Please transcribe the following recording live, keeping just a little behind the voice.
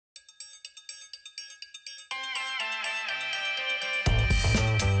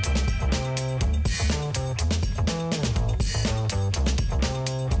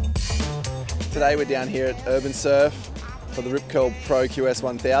today we're down here at URBNSURF for the Rip Curl Pro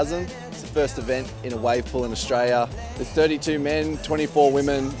QS100. It's the first event in a wave pool in Australia. There's 32 men, 24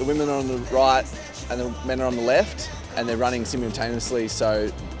 women. The women are on the right and the men are on the left, and they're running simultaneously,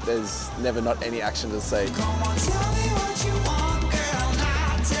 so there's never not any action to see.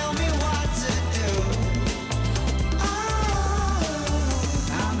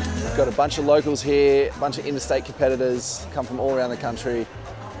 We've got a bunch of locals here, a bunch of interstate competitors come from all around the country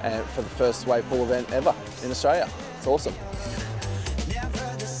for the first wave pool event ever in Australia. It's awesome.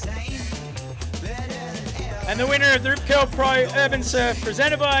 And the winner of the Rip Curl Pro URBNSURF,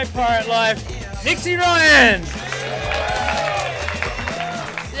 presented by Pirate Life, Nixie Ryan!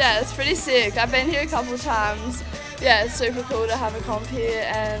 Yeah, it's pretty sick. I've been here a couple of times. Yeah, it's super cool to have a comp here,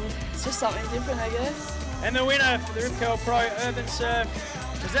 and it's just something different, I guess. And the winner for the Rip Curl Pro URBNSURF,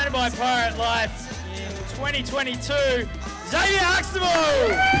 presented by Pirate Life in 2022, Xavier Huxtable!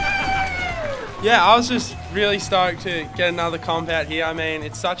 Yeah, I was just really stoked to get another comp out here. I mean,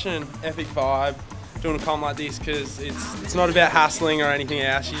 it's such an epic vibe doing a comp like this because it's not about hassling or anything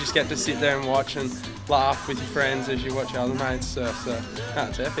else. You just get to sit there and watch and laugh with your friends as you watch your other mates surf. So, no,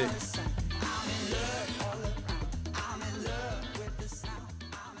 it's epic.